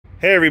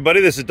Hey everybody,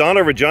 this is Don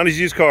over at Johnny's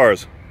Used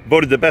Cars.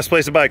 Voted the best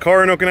place to buy a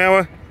car in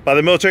Okinawa by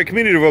the military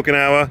community of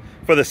Okinawa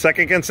for the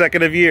second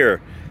consecutive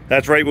year.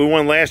 That's right, we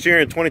won last year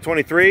in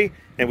 2023,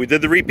 and we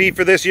did the repeat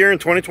for this year in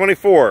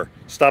 2024.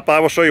 Stop by,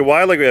 we'll show you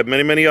why, like we have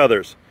many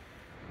others.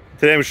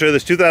 Today I'm going to show you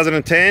this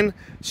 2010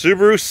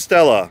 Subaru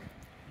Stella.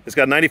 It's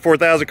got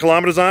 94,000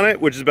 kilometers on it,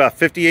 which is about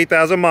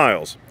 58,000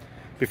 miles.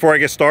 Before I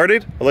get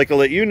started, I'd like to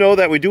let you know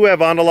that we do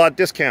have on-the-lot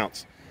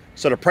discounts.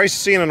 So the price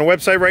you're seeing on the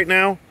website right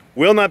now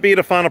will not be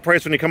the final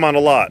price when you come on the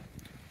lot.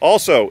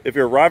 Also, if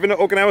you're arriving to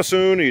Okinawa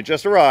soon or you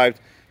just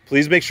arrived,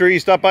 please make sure you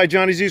stop by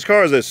Johnny's Used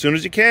Cars as soon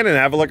as you can and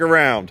have a look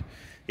around.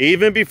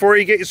 Even before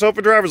you get yourself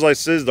a driver's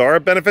license, there are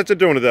benefits of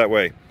doing it that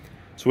way.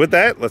 So with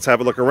that, let's have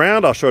a look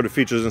around. I'll show you the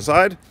features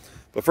inside.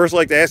 But first, I'd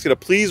like to ask you to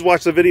please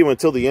watch the video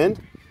until the end.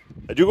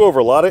 I do go over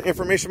a lot of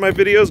information in my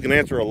videos, can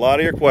answer a lot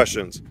of your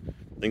questions.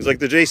 Things like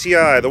the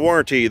JCI, the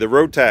warranty, the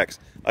road tax.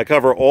 I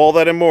cover all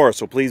that and more,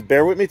 so please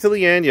bear with me till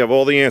the end. You have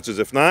all the answers.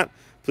 If not,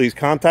 please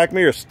contact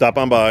me or stop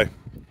on by.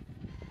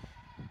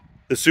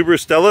 The Subaru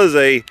Stella is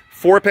a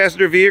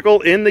 4-passenger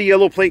vehicle in the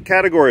yellow plate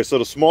category, so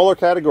the smaller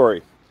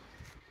category.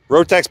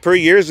 Road tax per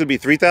year is going to be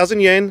 3,000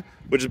 yen,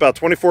 which is about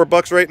 24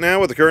 bucks right now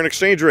with the current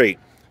exchange rate.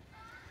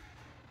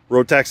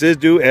 Road tax is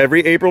due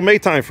every April-May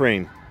time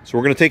frame, so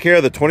we're going to take care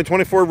of the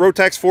 2024 road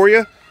tax for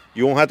you.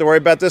 You won't have to worry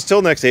about this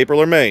till next April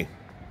or May.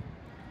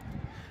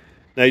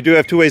 Now you do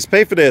have two ways to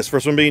pay for this.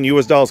 First one being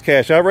US dollars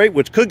cash outright,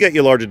 which could get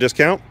you a larger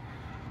discount.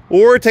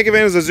 Or take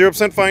advantage of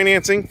 0%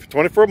 financing for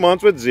 24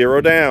 months with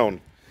 0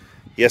 down.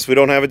 Yes, we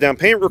don't have a down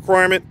payment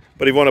requirement,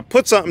 but if you want to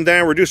put something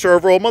down, reduce our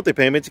overall monthly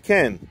payment, you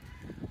can.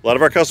 A lot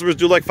of our customers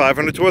do like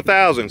 500 to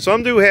 1,000.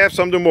 Some do half,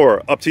 some do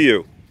more. Up to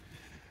you.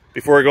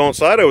 Before I go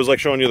inside, I always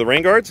like showing you the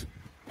rain guards.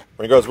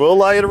 Rain guards will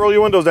allow you to roll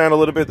your windows down a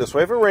little bit. This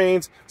way, if it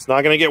rains, it's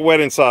not going to get wet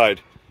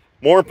inside.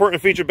 More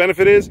important feature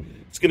benefit is,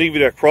 it's going to give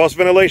you that cross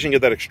ventilation, get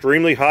that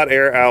extremely hot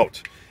air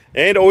out.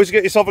 And always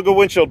get yourself a good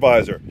windshield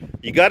visor.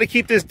 You got to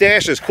keep this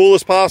dash as cool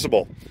as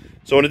possible.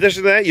 So in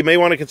addition to that, you may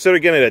want to consider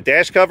getting a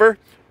dash cover,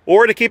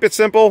 or to keep it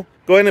simple,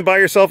 go ahead and buy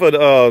yourself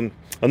a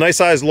nice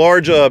size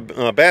large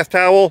bath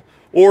towel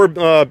or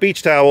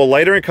beach towel,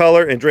 lighter in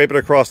color, and drape it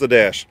across the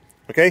dash.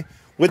 Okay,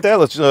 with that,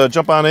 let's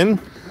jump on in.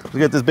 Let's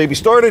get this baby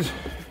started.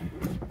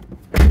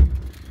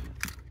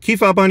 Key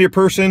fob on your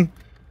person,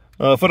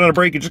 foot on the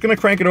brake. You're just going to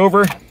crank it over.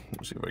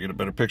 Let's see if I get a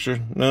better picture.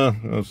 No,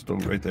 it's still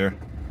right there.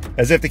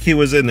 As if the key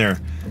was in there.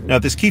 Now,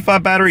 if this key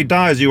fob battery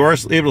dies, you are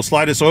able to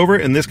slide this over,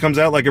 and this comes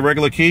out like a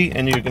regular key,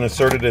 and you can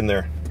insert it in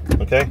there.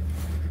 Okay?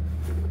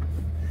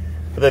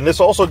 But then this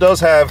also does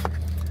have,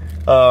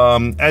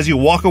 as you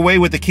walk away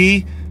with the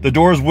key, the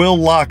doors will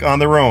lock on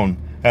their own.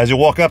 As you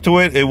walk up to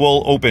it, it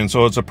will open,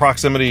 so it's a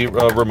proximity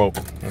remote.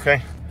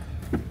 Okay?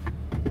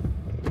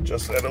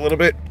 Adjust that a little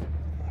bit.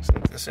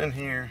 Set this in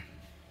here.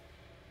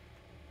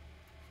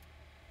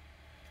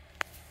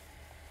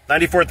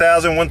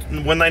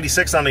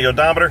 94,196 on the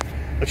odometer.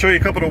 I'll show you a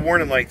couple of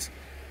warning lights.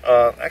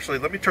 Actually,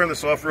 let me turn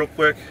this off real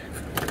quick.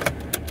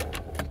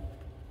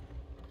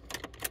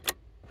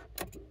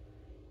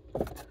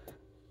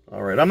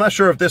 All right, I'm not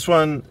sure if this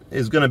one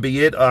is going to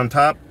be it on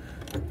top.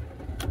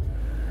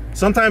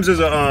 Sometimes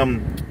there's a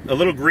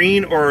little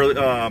green or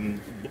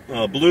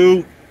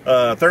blue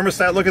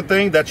thermostat looking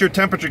thing. That's your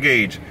temperature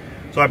gauge.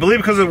 So I believe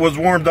because it was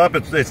warmed up,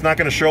 it's not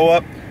going to show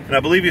up. And I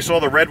believe you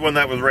saw the red one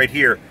that was right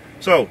here.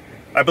 So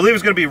I believe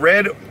it's going to be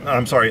red.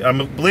 I'm sorry. I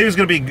believe it's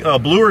going to be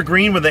blue or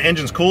green when the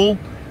engine's cool.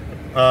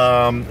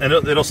 And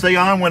it'll stay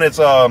on when it's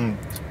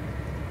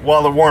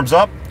while it warms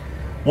up.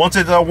 Once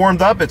it's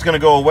warmed up, it's going to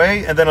go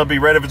away, and then it'll be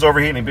red if it's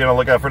overheating. Be on the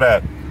lookout for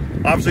that.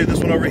 Obviously, this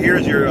one over here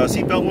is your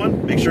seatbelt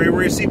one. Make sure you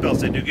wear your seatbelts.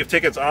 They do give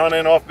tickets on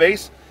and off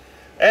base.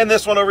 And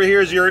this one over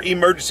here is your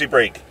emergency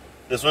brake.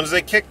 This one is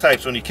a kick type.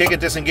 So when you kick it,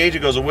 disengage,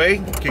 it goes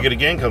away. Kick it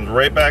again, comes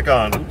right back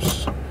on.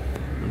 Oops.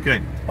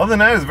 Okay. Other than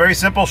that, it's very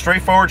simple,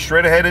 straightforward,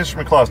 straight ahead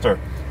instrument cluster.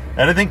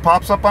 Anything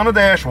pops up on the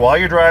dash while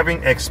you're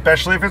driving,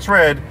 especially if it's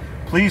red,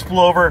 please pull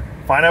over,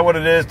 find out what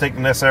it is, take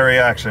the necessary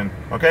action.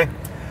 Okay?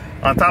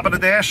 On top of the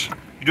dash,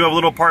 you do have a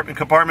little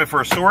compartment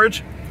for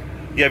storage.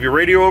 You have your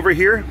radio over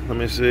here. Let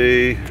me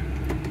see.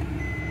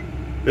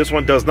 This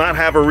one does not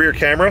have a rear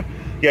camera.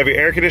 You have your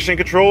air conditioning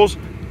controls,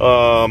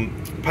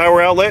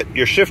 power outlet,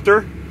 your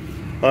shifter.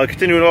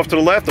 Continuing off to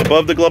the left,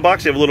 above the glove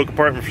box, you have a little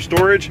compartment for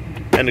storage.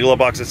 And the glove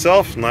box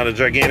itself, not a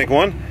gigantic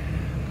one,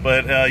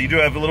 but you do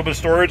have a little bit of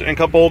storage and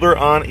cup holder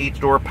on each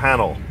door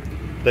panel.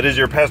 That is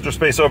your passenger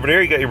space over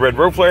there. You got your red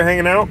road flare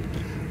hanging out.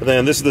 And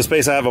then this is the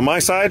space I have on my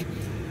side.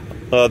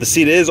 The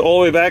seat is all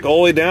the way back, all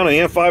the way down. I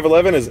am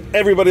 5'11", as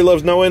everybody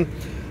loves knowing.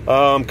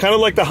 Kind of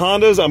like the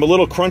Hondas, I'm a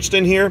little crunched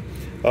in here.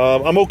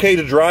 I'm okay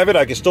to drive it.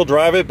 I can still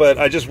drive it, but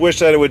I just wish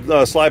that it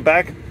would slide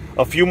back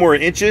a few more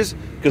inches,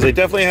 because they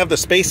definitely have the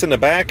space in the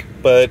back,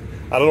 but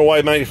I don't know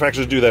why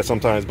manufacturers do that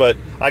sometimes, but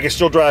I can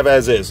still drive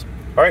as is.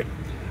 All right.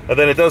 And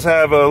then it does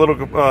have a little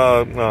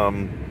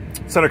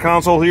center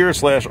console here /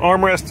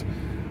 armrest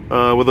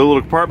with a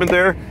little compartment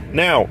there.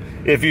 Now,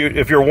 if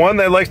you're one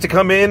that likes to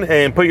come in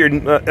and put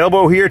your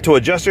elbow here to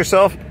adjust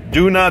yourself,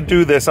 Do not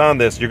do this on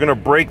this. You're gonna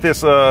break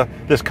this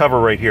this cover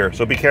right here,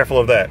 so be careful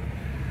of that.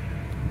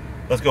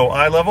 Let's go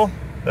eye level.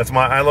 That's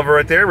my eye level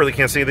right there. Really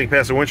can't see anything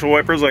past the windshield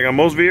wipers like on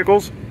most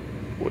vehicles.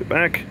 Way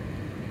back.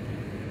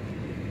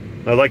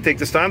 I'd like to take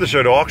this time to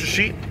show the auction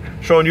sheet,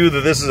 showing you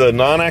that this is a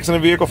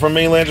non-accident vehicle from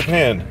mainland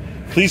Japan.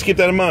 Please keep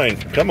that in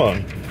mind. Come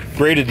on.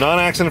 Graded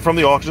non-accident from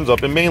the auctions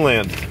up in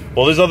mainland.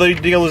 Well, there's other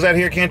dealers out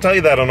here can't tell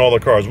you that on all their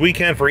cars. We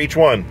can for each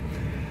one.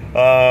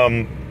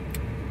 And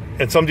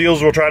some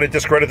dealers will try to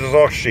discredit this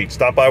auction sheet.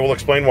 Stop by, we'll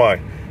explain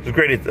why. It's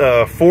graded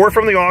 4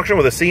 from the auction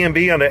with a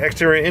CMB on the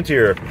exterior and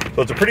interior.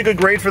 So it's a pretty good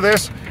grade for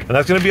this. And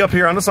that's going to be up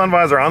here on the sun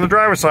visor on the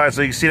driver's side,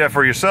 so you can see that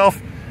for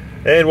yourself.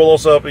 And we'll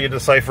also help you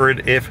decipher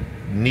it if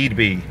need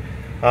be.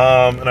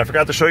 And I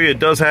forgot to show you, it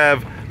does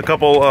have a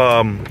couple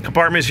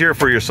compartments here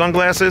for your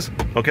sunglasses.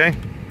 Okay.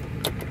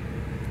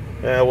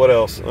 What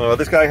else?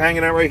 This guy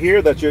hanging out right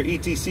here, that's your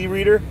ETC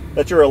reader.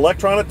 That's your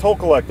electronic toll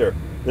collector.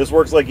 This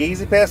works like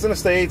Easy Pass in the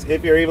States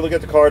if you're able to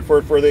get the card for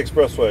it for the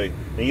expressway.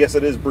 And yes,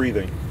 it is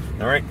breathing.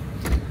 All right.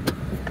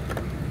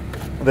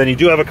 Then you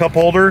do have a cup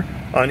holder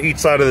on each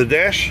side of the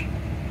dash.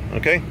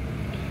 Okay.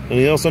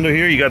 Anything else under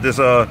here? You got this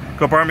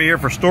compartment here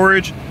for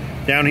storage.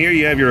 Down here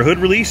you have your hood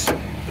release.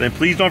 And then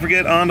please don't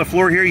forget on the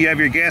floor here you have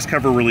your gas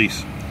cover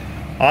release.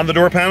 On the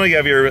door panel you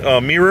have your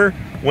mirror,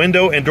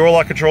 window, and door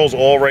lock controls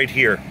all right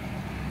here.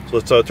 So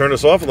let's turn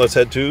this off and let's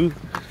head to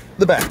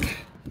the back.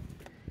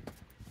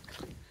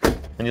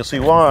 And you'll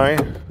see why.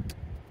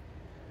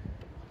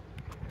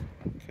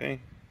 Okay.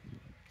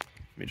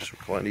 Let me just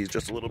recline these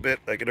just a little bit.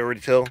 I can already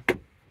tell.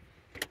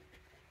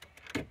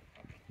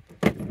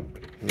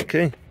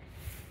 Okay.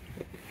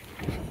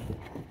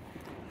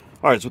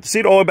 All right, so with the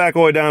seat all the way back,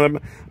 all the way down, I'm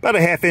about a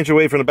 ½ inch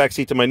away from the back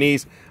seat to my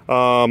knees.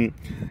 On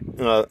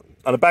the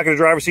back of the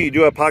driver's seat, you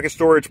do have pocket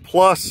storage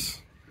plus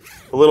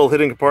a little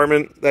hidden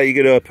compartment that you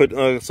could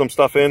put some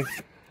stuff in.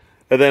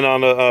 And then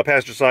on the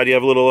passenger side, you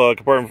have a little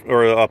compartment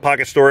or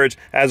pocket storage.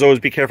 As always,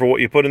 be careful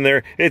what you put in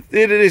there. It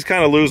is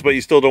kind of loose, but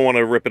you still don't want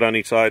to rip it on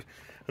each side.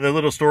 And then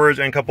little storage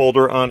and cup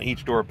holder on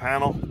each door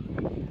panel.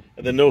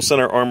 And then no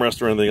center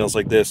armrest or anything else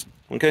like this.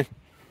 Okay.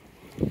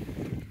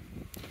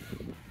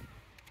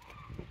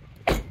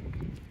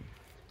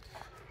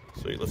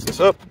 So you lift this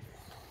up.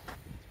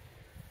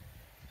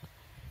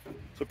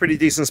 So pretty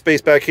decent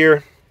space back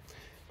here.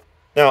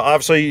 Now,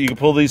 obviously, you can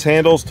pull these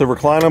handles to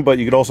recline them, but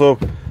you could also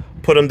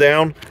put them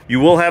down. You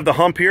will have the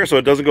hump here, so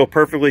it doesn't go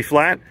perfectly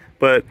flat,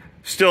 but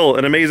still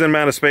an amazing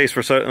amount of space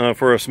for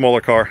a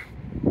smaller car.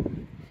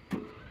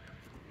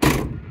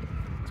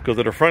 Let's go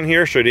to the front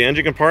here, show you the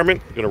engine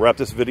compartment. I'm going to wrap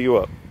this video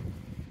up.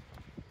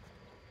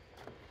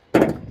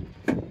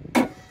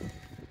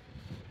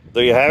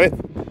 There you have it.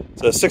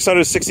 It's a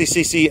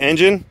 660cc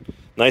engine,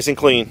 nice and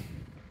clean.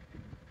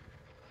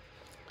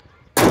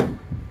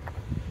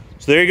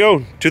 So there you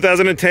go,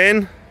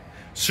 2010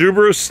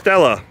 Subaru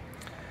Stella.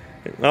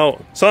 Oh,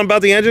 something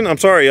about the engine? I'm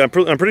sorry, I'm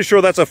pretty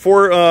sure that's a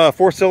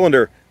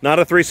four-cylinder, not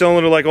a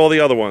 3-cylinder like all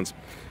the other ones.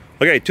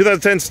 Okay,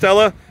 2010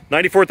 Stella,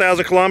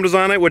 94,000 kilometers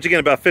on it, which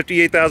again, about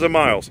 58,000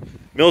 miles.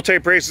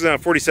 Military price is on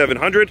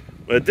 4,700.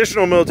 With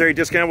additional military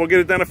discount, we'll get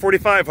it down to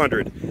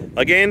 4,500.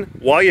 Again,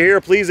 while you're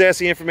here, please ask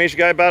the information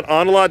guy about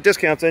on-the-lot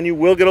discounts, and you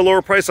will get a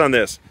lower price on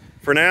this.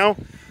 For now,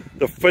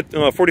 the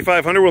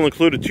 4,500 will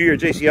include a 2-year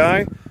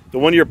JCI, the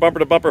 1-year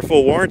bumper-to-bumper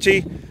full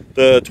warranty,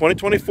 the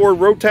 2024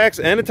 road tax,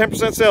 and a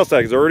 10% sales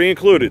tax is already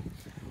included.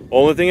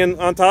 Only thing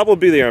on top will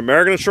be the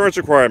American insurance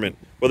requirement,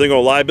 whether they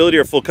go liability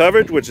or full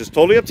coverage, which is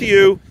totally up to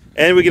you,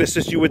 and we can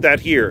assist you with that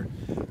here.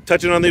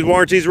 Touching on these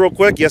warranties real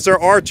quick, yes, there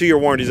are 2-year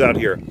warranties out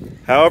here.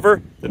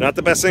 However, they're not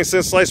the best thing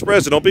since sliced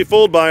bread, so don't be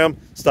fooled by them.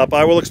 Stop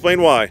by, we'll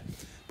explain why.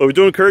 But we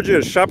do encourage you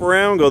to shop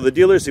around, go to the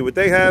dealer, see what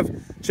they have,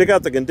 check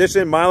out the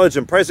condition, mileage,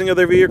 and pricing of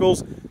their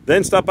vehicles,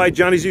 then stop by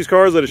Johnny's Used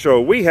Cars, let us show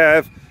what we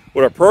have,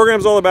 what our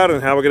program's all about,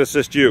 and how we're going to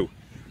assist you.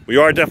 We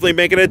are definitely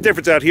making a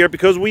difference out here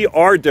because we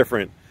are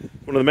different.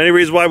 One of the many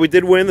reasons why we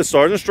did win the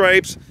Stars and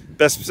Stripes,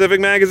 Best Pacific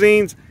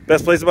Magazine's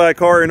Best Place to Buy a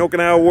Car in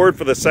Okinawa Award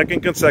for the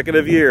 2nd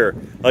consecutive year.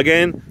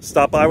 Again,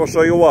 stop by, we'll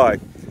show you why.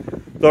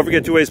 Don't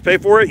forget 2 ways to pay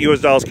for it,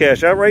 US dollars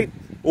cash outright,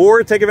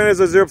 or take advantage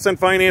of 0%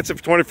 financing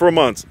for 24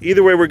 months.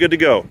 Either way, we're good to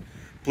go.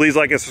 Please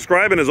like and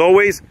subscribe, and as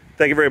always,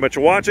 thank you very much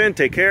for watching.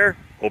 Take care.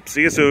 Hope to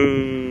see you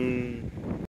soon.